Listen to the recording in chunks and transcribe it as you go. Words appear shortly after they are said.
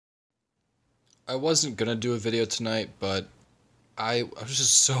I wasn't gonna do a video tonight, but I was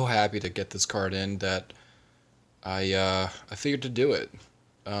just so happy to get this card in that I figured to do it.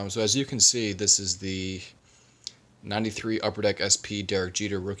 So as you can see, this is the 93 Upper Deck SP Derek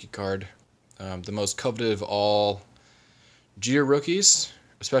Jeter rookie card. The most coveted of all Jeter rookies,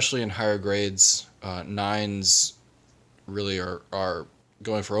 especially in higher grades. Nines really are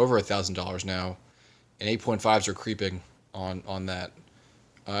going for over $1,000 now, and 8.5s are creeping on that.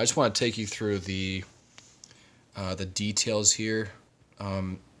 I just want to take you through the details here.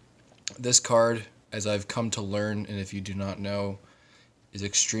 This card, as I've come to learn, and if you do not know, is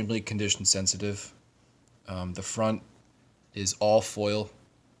extremely condition sensitive. The front is all foil,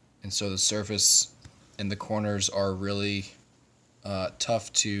 and so the surface and the corners are really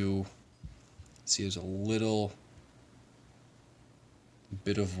tough to see. There's a little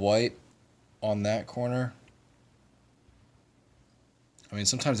bit of white on that corner. I mean,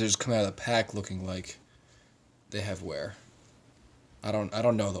 sometimes they just come out of the pack looking like they have wear. I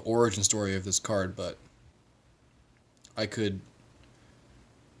don't know the origin story of this card, but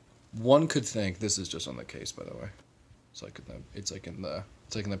one could think this is just on the case, by the way. It's like in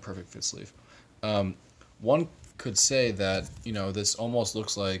the perfect fit sleeve. One could say that, this almost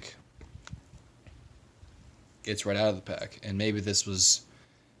looks like it's right out of the pack, and maybe this was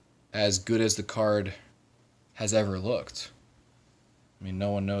as good as the card has ever looked. I mean,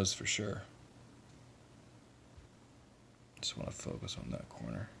 no one knows for sure. Just want to focus on that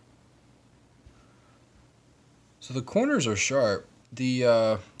corner. So the corners are sharp.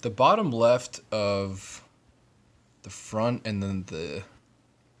 The bottom left of the front and then the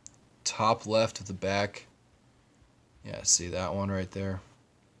top left of the back. Yeah, see that one right there?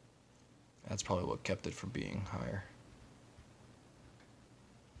 That's probably what kept it from being higher.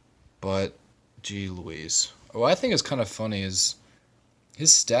 But, gee Louise. What I think is kind of funny is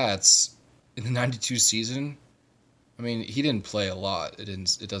his stats in the 92 season. I mean, he didn't play a lot.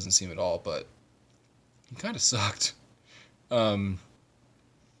 It doesn't seem at all, but he kind of sucked. But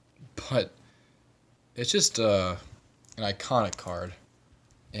it's just an iconic card,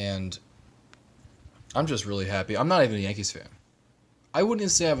 and I'm just really happy. I'm not even a Yankees fan. I wouldn't even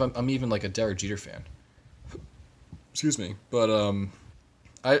say I'm even like a Derek Jeter fan. Excuse me, but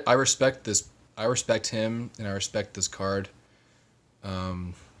I respect this. I respect him, and I respect this card.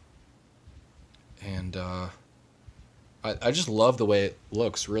 I just love the way it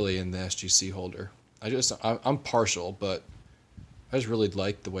looks, really, in the SGC holder. I'm partial, but I just really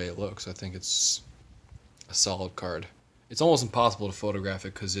like the way it looks. I think it's a solid card. It's almost impossible to photograph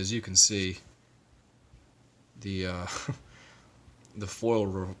it because, as you can see, the the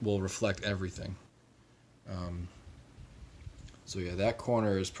foil will reflect everything. So yeah, that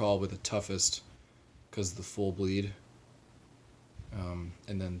corner is probably the toughest because of the full bleed. And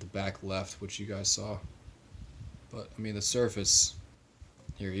then the back left, which you guys saw. But, I mean, the surface,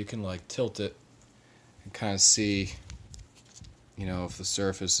 here, you can, like, tilt it and kind of see, if the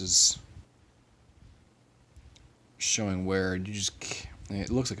surface is showing wear. It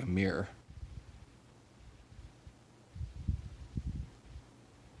looks like a mirror.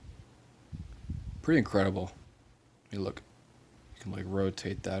 Pretty incredible. Look, you can, like,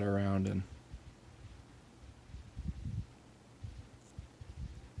 rotate that around and...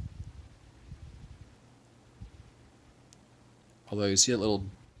 Although you see a little,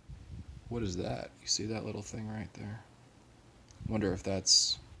 what is that? You see that little thing right there? Wonder if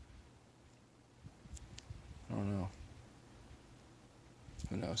that's, I don't know.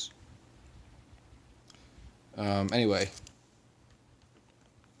 Who knows? Anyway,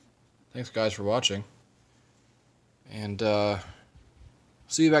 thanks guys for watching, and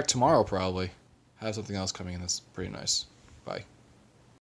see you back tomorrow probably. Have something else coming in that's pretty nice. Bye.